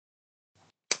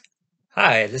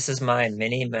Hi, this is my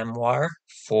mini memoir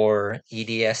for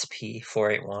EDSP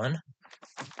 481.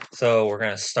 So we're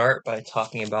going to start by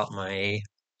talking about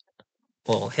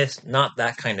not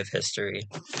that kind of history.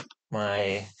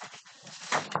 My,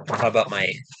 I'll talk about my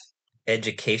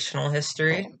educational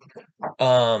history.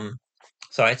 Um,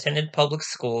 so I attended public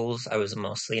schools. I was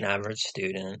mostly an average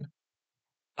student.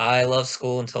 I loved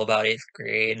school until about eighth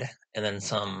grade, and then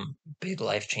some big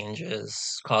life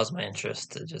changes caused my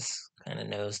interest to just kind of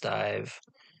nosedive.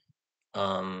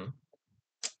 Um,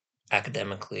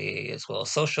 Academically as well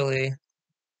as socially.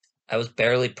 I was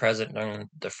barely present during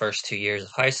the first 2 years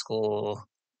of high school.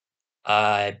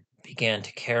 I began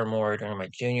to care more during my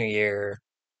junior year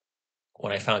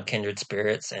when I found kindred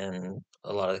spirits and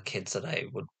a lot of the kids that I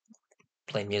would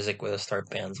play music with, start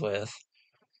bands with.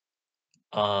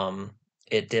 Um,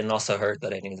 it didn't also hurt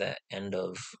that I knew that end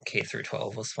of K through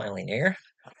 12 was finally near.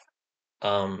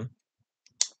 Um,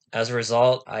 as a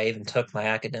result, I even took my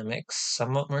academics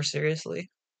somewhat more seriously.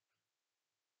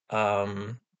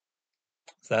 Um,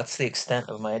 so that's the extent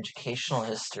of my educational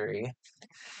history.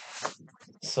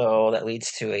 So that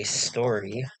leads to a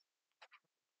story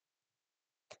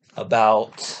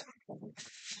about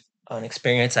an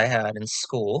experience I had in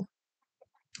school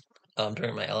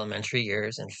during my elementary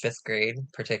years in fifth grade,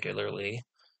 particularly.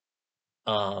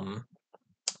 Um,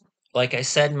 like I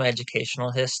said, in my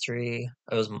educational history,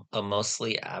 I was a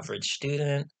mostly average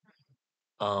student.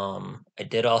 I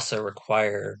did also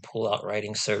require pull-out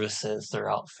writing services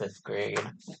throughout fifth grade,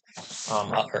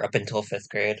 or up until fifth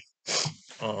grade.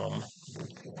 Um,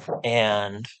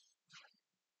 and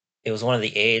it was one of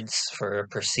the aids for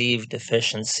perceived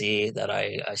deficiency that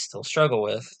I still struggle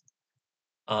with.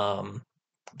 Um,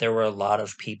 there were a lot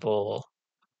of people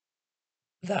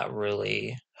that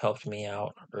really helped me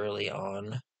out early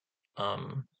on,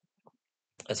 um,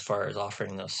 as far as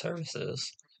offering those services.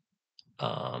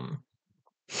 Um,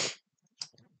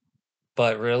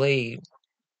 but really,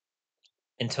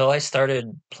 until I started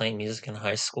playing music in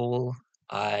high school,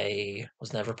 I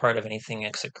was never part of anything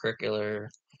extracurricular,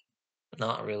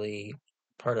 not really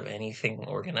part of anything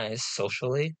organized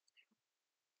socially.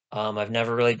 I've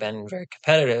never really been very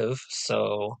competitive,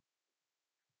 so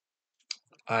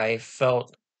I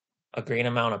felt a great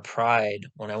amount of pride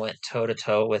when I went toe to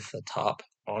toe with the top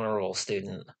honor roll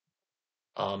student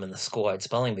in the school I'd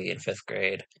spelling bee in fifth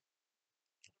grade,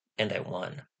 and I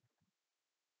won.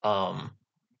 Um,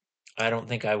 I don't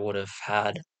think I would have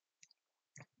had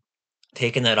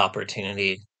taken that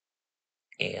opportunity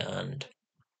and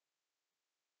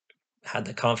had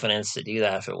the confidence to do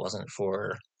that if it wasn't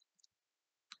for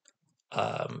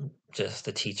just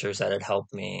the teachers that had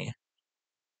helped me,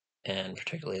 and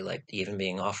particularly like even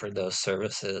being offered those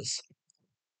services.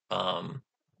 Um,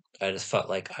 I just felt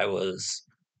like I was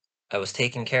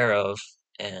taken care of,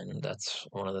 and that's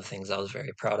one of the things I was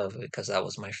very proud of because that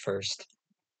was my first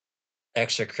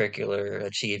extracurricular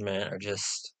achievement or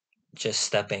just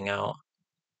stepping out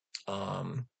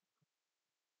um,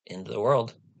 into the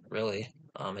world, really.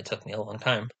 It took me a long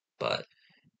time, but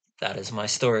that is my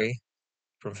story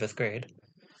from fifth grade.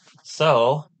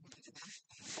 So,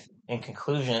 in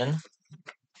conclusion,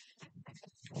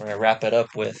 we're going to wrap it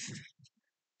up with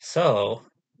so,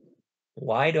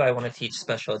 why do I want to teach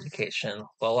special education?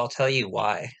 Well, I'll tell you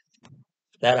why.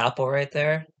 That apple right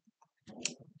there,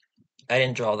 I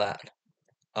didn't draw that.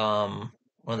 One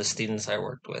of the students I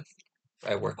work with,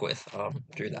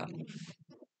 drew that.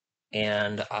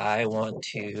 And I want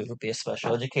to be a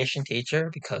special education teacher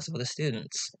because of the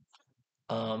students.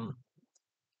 Um,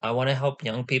 I want to help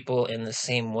young people in the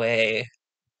same way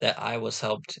that I was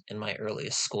helped in my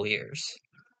earliest school years.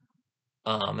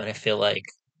 And I feel like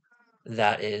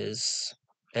that is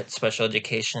that special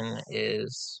education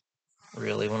is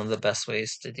really one of the best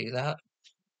ways to do that.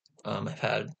 I've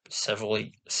had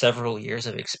several years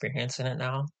of experience in it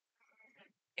now,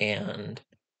 and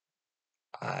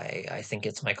I think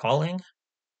it's my calling.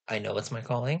 I know it's my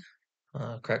calling.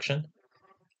 Correction.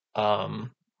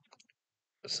 Um,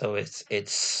 so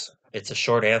it's a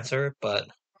short answer, but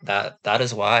that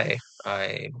is why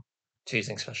I'm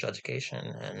choosing special education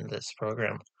and this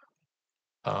program.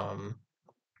 Um,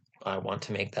 I want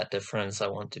to make that difference. I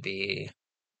want to be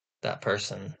that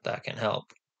person that can help.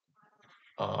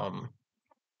 Um,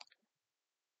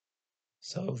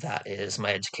 so that is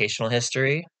my educational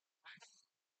history.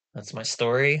 That's my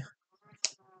story.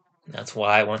 That's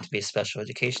why I want to be a special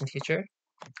education teacher.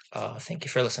 Thank you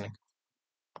for listening.